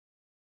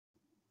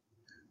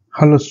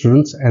Hello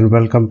students and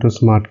welcome to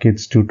Smart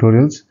Kids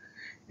Tutorials.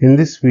 In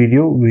this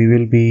video we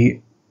will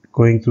be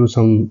going through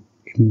some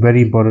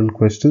very important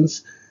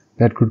questions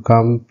that could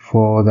come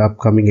for the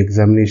upcoming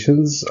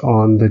examinations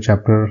on the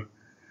chapter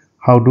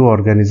How do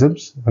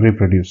organisms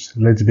reproduce?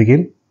 Let's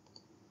begin.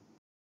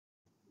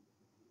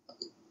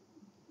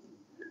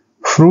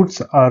 Fruits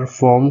are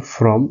formed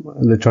from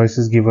the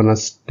choices given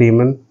as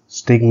stamen,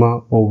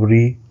 stigma,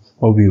 ovary,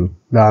 ovule.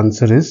 The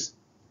answer is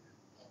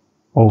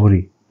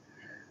ovary.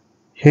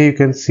 Here you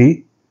can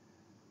see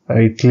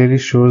it clearly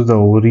shows the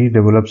ovary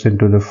develops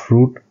into the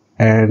fruit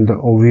and the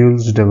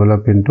ovules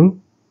develop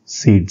into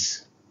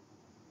seeds.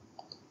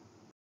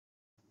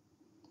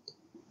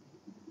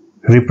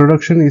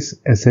 Reproduction is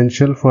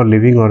essential for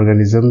living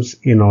organisms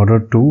in order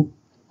to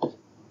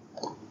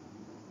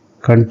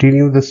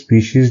continue the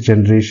species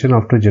generation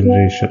after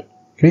generation.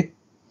 Okay.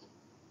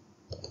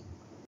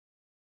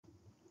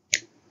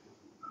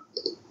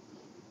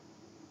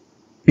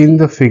 In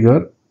the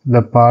figure,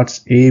 the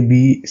parts A,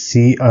 B,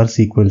 C are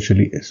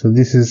sequentially. So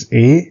this is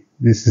A,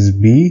 this is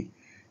B,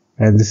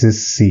 and this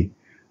is C.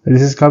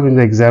 This has come in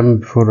the exam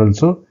before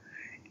also.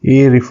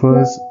 A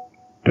refers,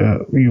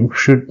 you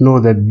should know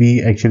that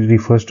B actually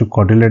refers to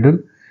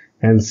cotyledon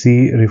and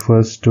C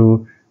refers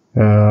to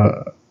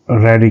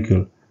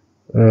radicle.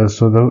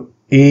 So the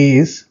A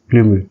is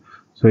plumule.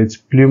 So it's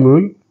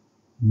plumule,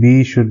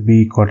 B should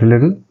be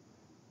cotyledon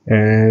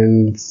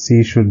and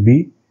C should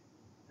be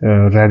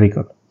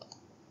radicle.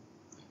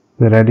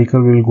 The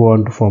radicle will go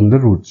on to form the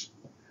roots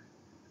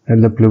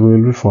and the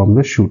plumule will form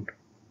the shoot.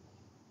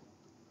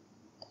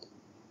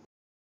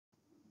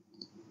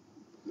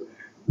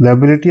 The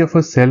ability of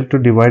a cell to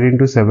divide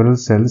into several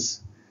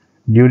cells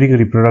during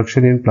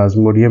reproduction in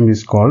Plasmodium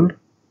is called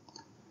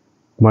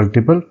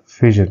multiple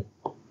fission.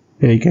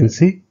 Here you can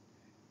see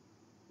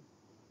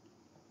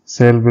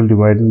cell will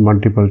divide in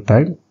multiple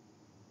times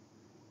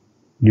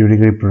during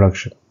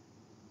reproduction.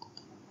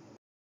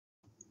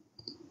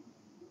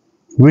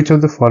 Which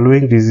of the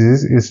following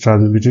diseases is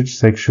transmitted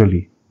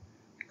sexually?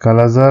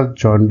 Kala-azar,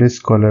 jaundice,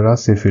 cholera,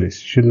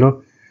 syphilis. You should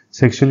know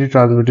sexually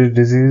transmitted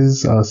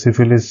diseases are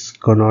syphilis,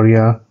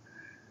 gonorrhea,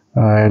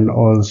 and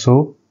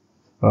also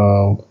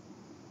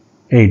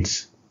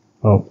AIDS.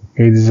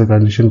 AIDS is a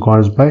condition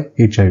caused by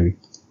HIV.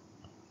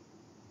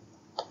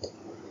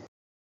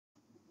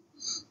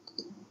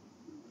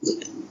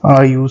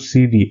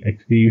 IUCD.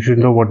 Actually, you should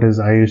know what is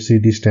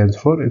IUCD stands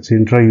for. It's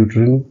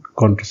intrauterine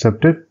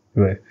contraceptive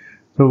device.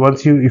 So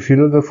once if you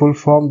know the full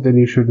form, then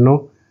you should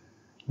know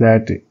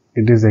that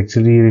it is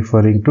actually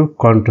referring to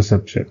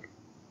contraception.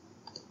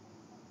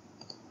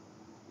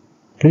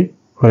 Okay.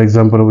 For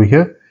example, over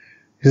here,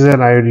 this is an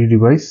IUD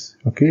device.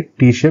 Okay,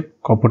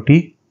 T-shape, copper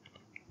T.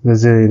 This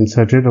is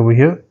inserted over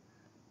here.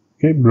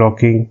 Okay,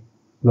 blocking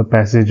the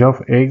passage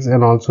of eggs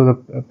and also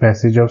the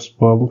passage of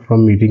sperm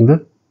from meeting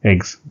the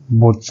eggs,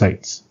 both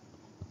sides.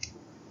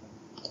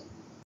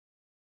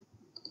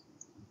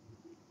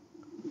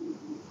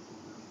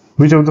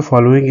 Which of the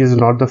following is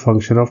not the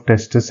function of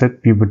testes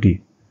at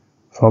puberty?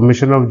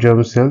 Formation of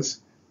germ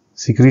cells,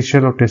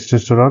 secretion of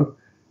testosterone,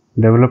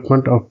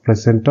 development of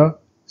placenta,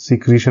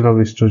 secretion of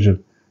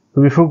estrogen.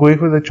 So before going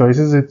for the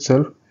choices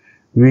itself,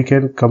 we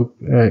can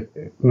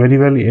very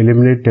well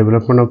eliminate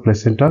development of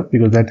placenta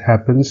because that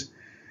happens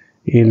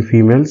in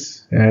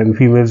females and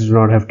females do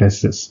not have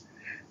testes.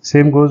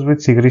 Same goes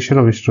with secretion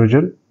of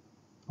estrogen.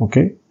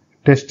 Okay,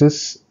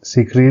 testes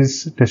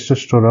secretes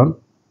testosterone.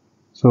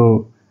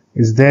 So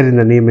is there in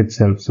the name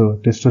itself. So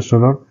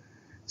testosterone,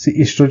 see,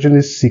 estrogen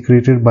is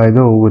secreted by the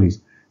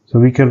ovaries. So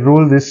we can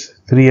rule this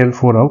 3 and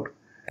 4 out.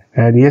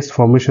 And yes,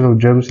 formation of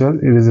germ cell,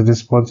 it is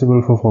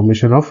responsible for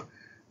formation of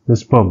the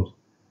sperms.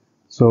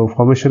 So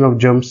formation of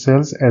germ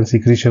cells and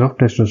secretion of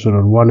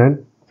testosterone 1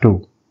 and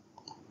 2.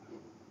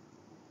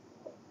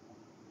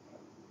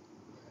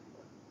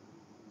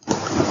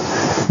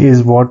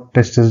 Is what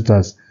testis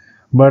does.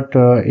 But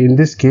in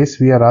this case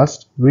we are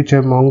asked which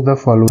among the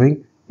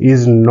following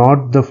is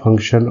not the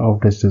function of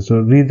testis.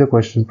 So read the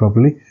question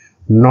properly.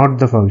 Not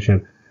the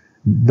function.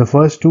 The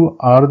first two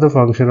are the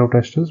function of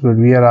testis, but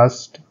we are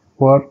asked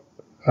for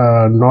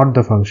not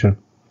the function.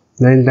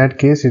 Then in that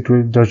case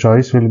the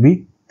choice will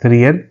be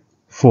 3 and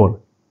 4.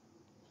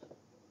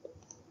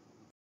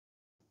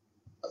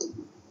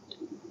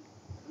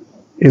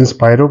 In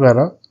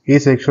Spirogyra,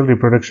 asexual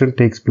reproduction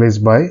takes place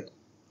by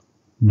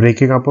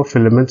breaking up of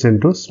filaments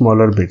into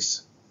smaller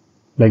bits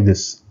like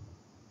this.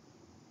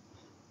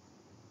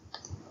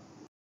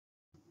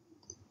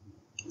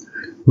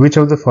 Which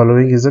of the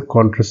following is a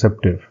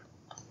contraceptive?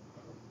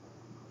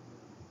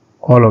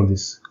 All of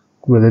this,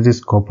 whether it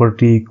is copper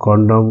T,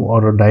 condom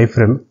or a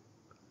diaphragm,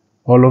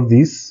 all of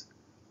these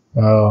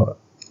are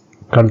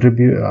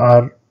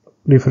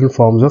different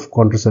forms of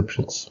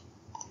contraceptions.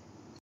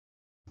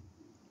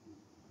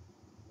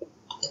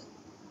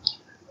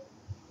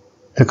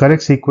 The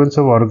correct sequence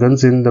of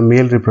organs in the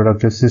male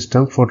reproductive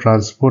system for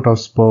transport of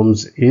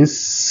sperms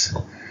is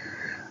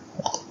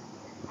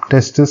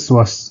testis,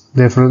 vas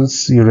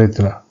deferens,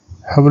 urethra.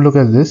 Have a look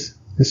at this.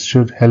 This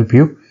should help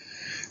you.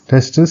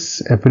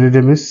 Testis,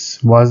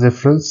 epididymis, vas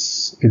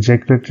deferens,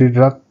 ejaculatory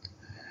duct,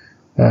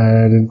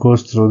 and it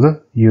goes through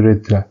the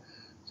urethra.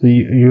 So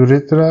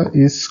urethra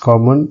is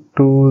common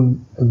to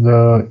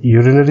the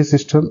urinary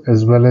system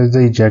as well as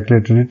the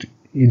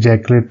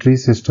ejaculatory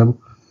system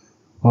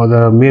or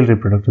the male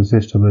reproductive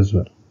system as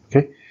well.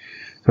 Okay,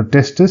 so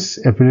testis,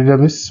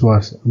 epididymis,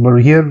 vas, but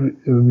here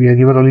we are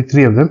given only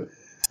 3 of them,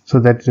 so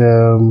that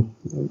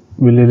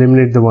will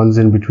eliminate the ones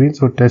in between.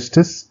 So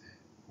testis,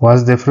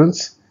 vas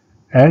deferens,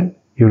 and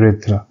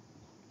urethra.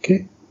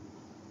 Okay.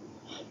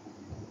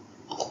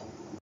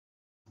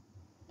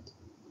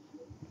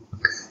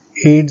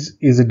 AIDS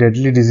is a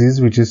deadly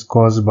disease which is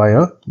caused by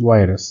a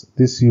virus.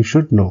 This you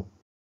should know.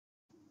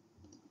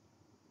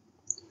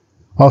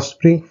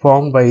 Offspring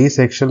formed by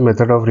asexual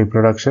method of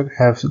reproduction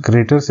have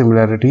greater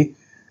similarity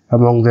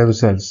among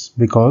themselves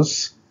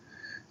because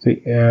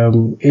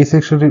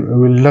asexual.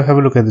 We'll have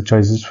a look at the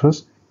choices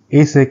first.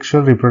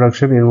 Asexual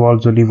reproduction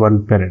involves only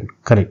one parent.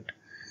 Correct.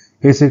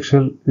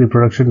 Asexual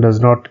reproduction does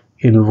not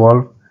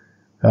involve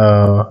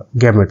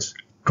gametes.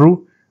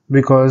 True,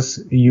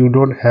 because you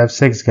don't have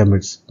sex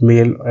gametes,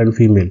 male and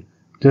female.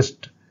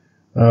 Just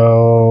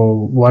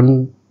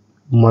one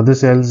mother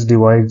cells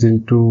divides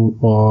into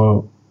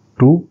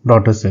 2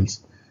 daughter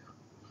cells.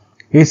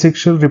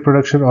 Asexual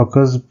reproduction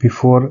occurs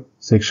before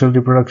sexual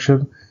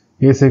reproduction.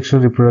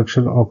 Asexual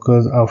reproduction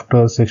occurs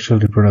after sexual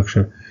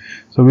reproduction.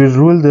 So we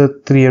rule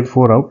the 3 and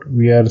 4 out.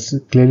 We are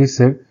clearly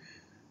said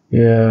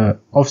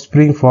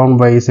offspring formed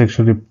by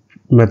asexual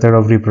method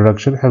of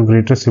reproduction have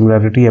greater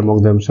similarity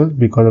among themselves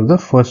because of the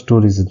first 2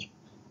 reasons.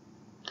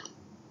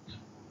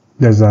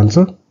 That's the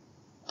answer.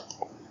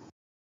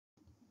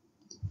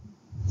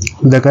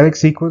 The correct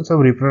sequence of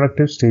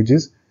reproductive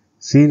stages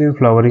seen in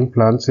flowering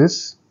plants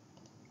is: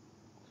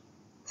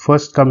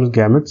 first comes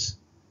gametes.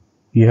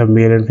 You have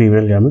male and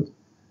female gametes.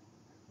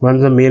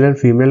 Once the male and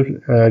female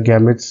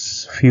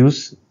gametes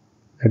fuse,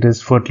 that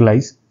is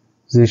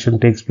fertilization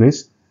takes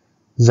place,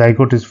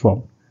 zygote is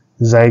formed.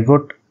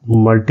 Zygote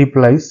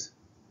multiplies.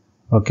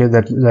 Okay,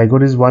 that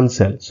zygote is one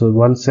cell. So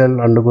one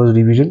cell undergoes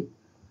division.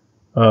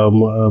 One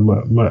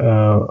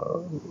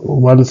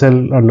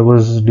cell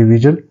undergoes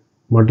division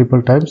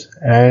multiple times,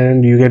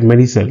 and you get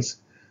many cells.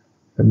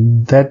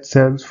 That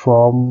cells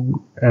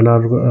form an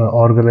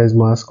organized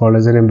mass called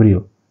as an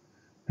embryo.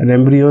 An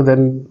embryo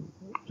then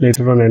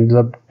later on ends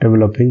up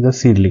developing the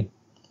seedling.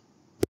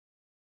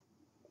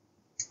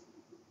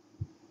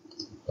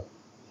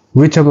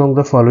 Which among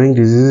the following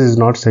diseases is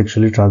not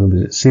sexually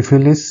transmitted?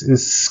 Syphilis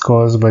is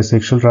caused by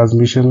sexual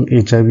transmission,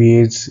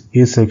 HIV/AIDS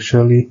is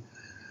sexually,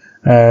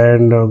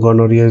 and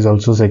gonorrhea is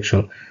also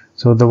sexual.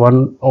 So the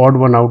odd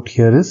one out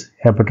here is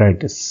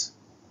hepatitis.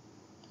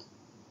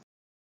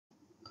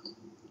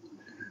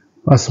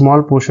 A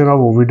small portion of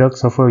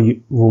oviducts of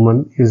a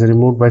woman is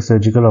removed by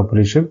surgical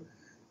operation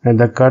and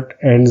the cut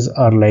ends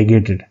are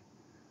ligated.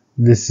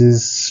 This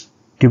is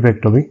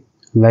tubectomy.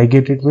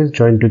 Ligated means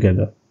joined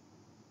together.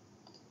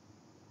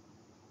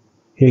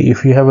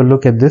 If you have a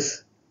look at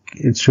this,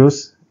 it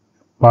shows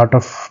part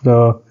of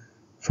the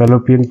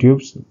fallopian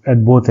tubes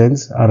at both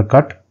ends are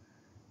cut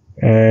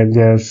and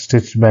they are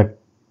stitched back.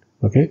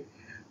 Okay,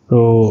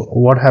 so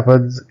what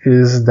happens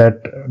is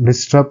that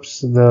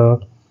disrupts the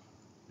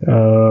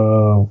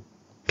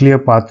clear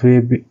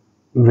pathway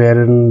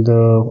wherein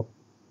the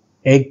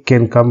egg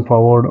can come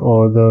forward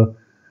or the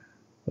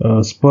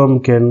sperm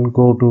can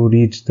go to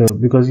reach the,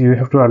 because you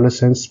have to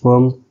understand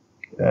sperm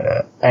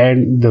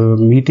and the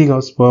meeting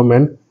of sperm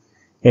and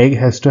egg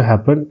has to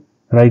happen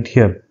right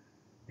here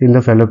in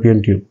the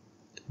fallopian tube.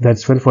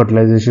 That's when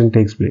fertilization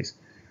takes place.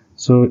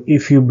 So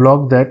if you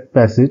block that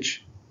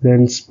passage,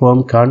 then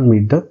sperm can't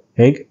meet the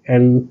egg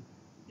and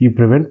you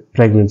prevent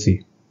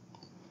pregnancy.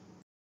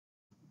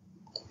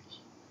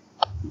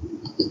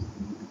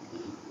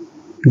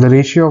 The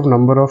ratio of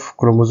number of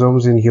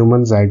chromosomes in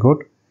human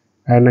zygote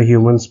and a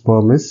human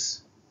sperm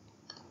is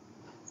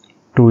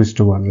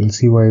 2:1. We'll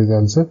see why is the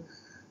answer.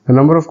 The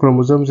number of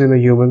chromosomes in a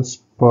human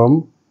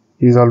sperm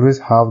is always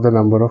half the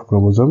number of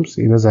chromosomes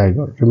in a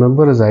zygote.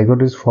 Remember, a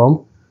zygote is formed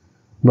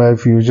by a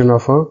fusion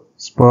of a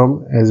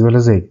sperm as well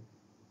as egg.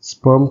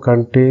 Sperm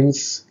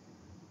contains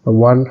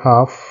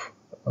 1/2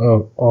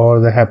 or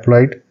the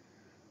haploid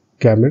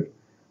gamete,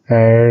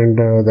 and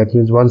that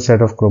means one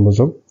set of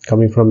chromosome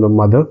coming from the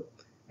mother,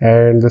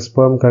 and the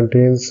sperm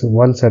contains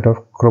one set of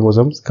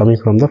chromosomes coming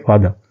from the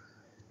father.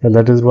 And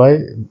that is why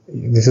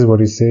this is what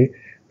we say: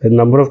 the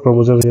number of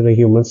chromosomes in a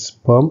human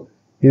sperm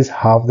is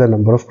half the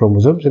number of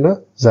chromosomes in a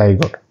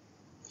zygote.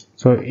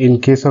 So in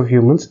case of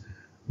humans,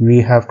 we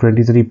have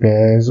 23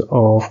 pairs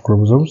of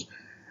chromosomes,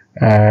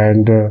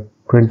 and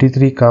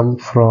 23 come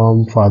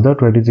from father,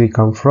 23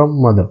 come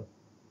from mother.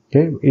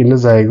 Okay, in a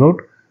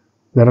zygote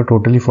there are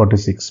totally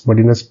 46, but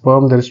in a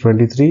sperm there is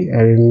 23,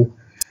 and in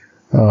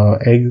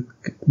egg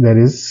there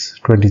is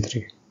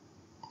 23.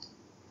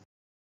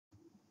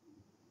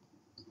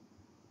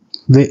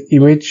 The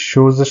image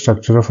shows the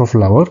structure of a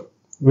flower.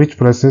 Which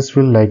process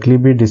will likely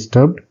be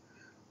disturbed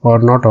or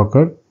not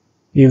occur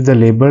if the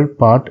labeled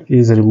part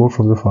is removed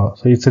from the flower?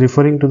 So it's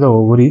referring to the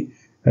ovary,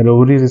 and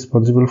ovary is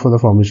responsible for the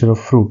formation of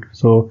fruit.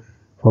 So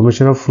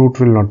formation of fruit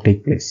will not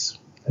take place.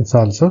 That's the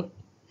answer.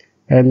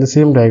 And the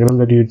same diagram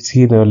that you had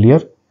seen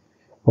earlier,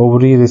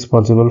 ovary is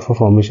responsible for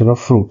formation of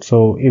fruit.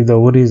 So if the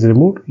ovary is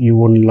removed, you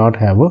will not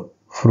have a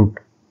fruit.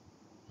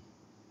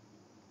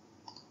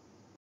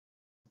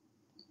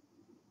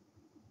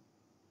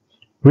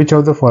 Which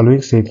of the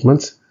following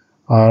statements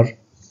are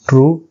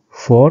true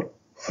for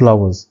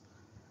flowers?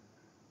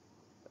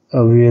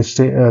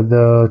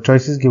 The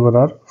choices given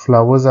are: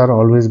 flowers are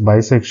always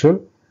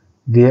bisexual,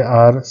 they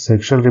are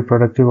sexual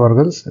reproductive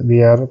organs,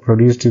 they are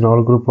produced in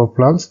all group of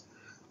plants,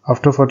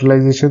 after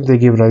fertilization they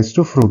give rise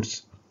to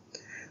fruits.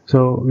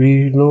 So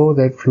we know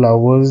that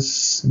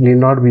flowers need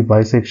not be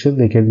bisexual,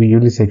 they can be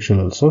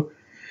unisexual also.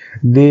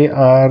 They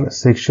are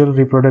sexual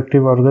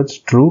reproductive organs,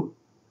 true.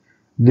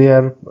 They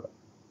are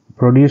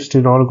produced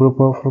in all group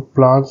of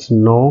plants,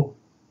 no.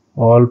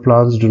 All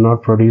plants do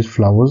not produce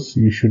flowers,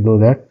 you should know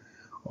that.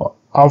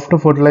 After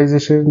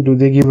fertilization, do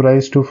they give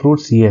rise to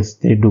fruits? Yes,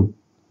 they do.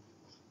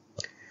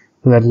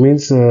 So that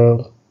means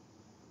 2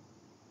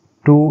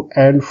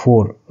 and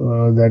 4,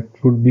 that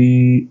would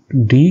be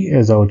D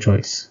as our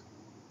choice.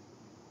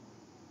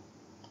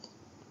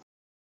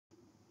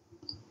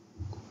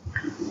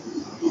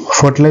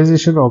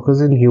 Fertilization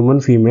occurs in human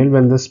female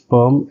when the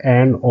sperm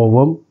and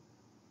ovum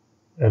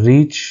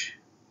reach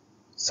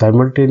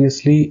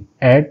simultaneously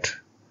at,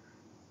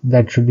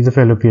 that should be the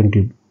fallopian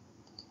tube.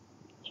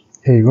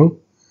 Here you go.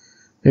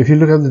 If you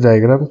look at the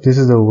diagram, this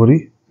is the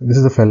ovary, this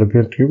is the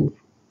fallopian tube.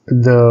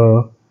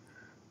 The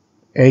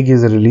egg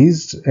is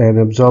released and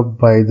absorbed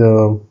by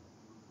the,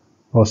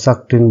 or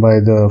sucked in by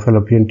the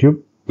fallopian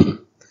tube.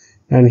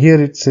 And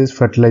here it says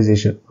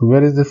fertilization.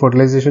 Where is the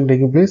fertilization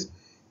taking place?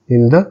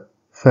 In the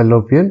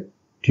fallopian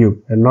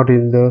tube and not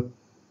in the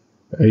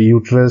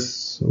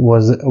uterus,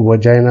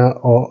 vagina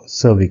or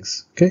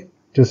cervix. Okay,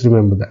 just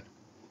remember that.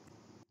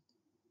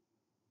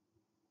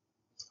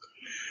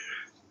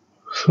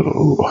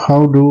 So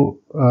how do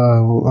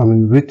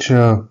which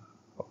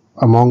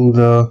among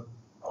the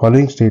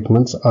following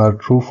statements are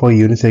true for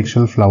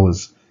unisexual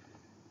flowers?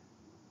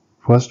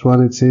 First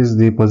one, it says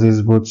they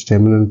possess both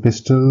stamen and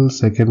pistil.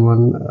 Second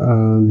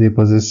one, they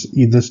possess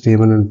either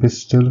stamen and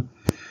pistil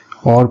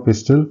or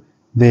pistil.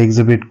 They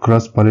exhibit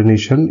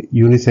cross-pollination.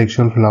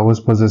 Unisexual flowers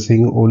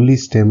possessing only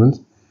stamens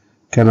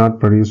cannot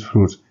produce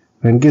fruits.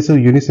 In case of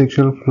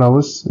unisexual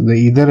flowers, they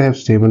either have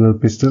stamen or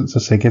pistil, so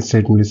second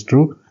statement is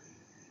true.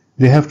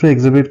 They have to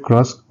exhibit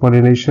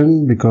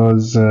cross-pollination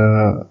because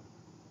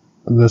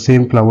the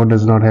same flower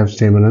does not have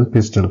stamen and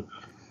pistil.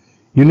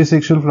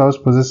 Unisexual flowers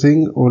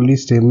possessing only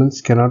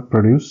stamens cannot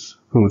produce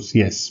fruits.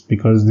 Yes,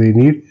 because they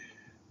need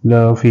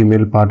the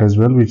female part as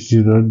well, which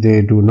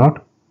they do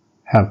not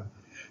have.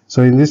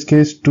 So in this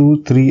case,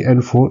 2, 3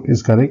 and 4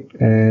 is correct,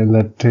 and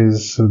that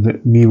is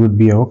B would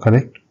be our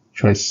correct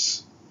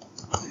choice.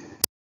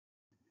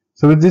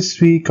 So with this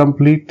we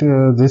complete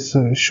this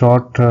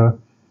short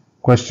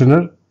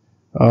questionnaire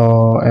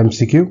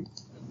MCQ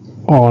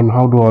on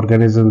how do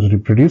organisms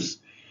reproduce.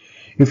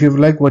 If you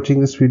like watching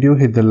this video,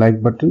 hit the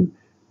like button.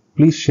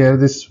 Please share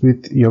this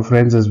with your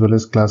friends as well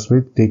as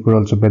classmates. They could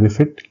also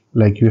benefit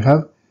like you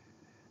have.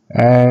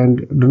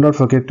 And do not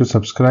forget to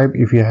subscribe.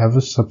 If you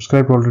have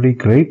subscribed already,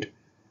 great.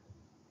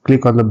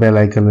 Click on the bell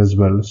icon as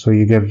well so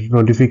you get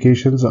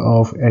notifications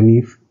of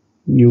any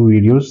new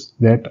videos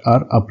that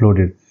are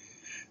uploaded.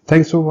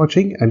 Thanks for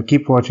watching and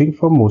keep watching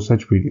for more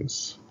such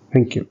videos.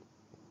 Thank you.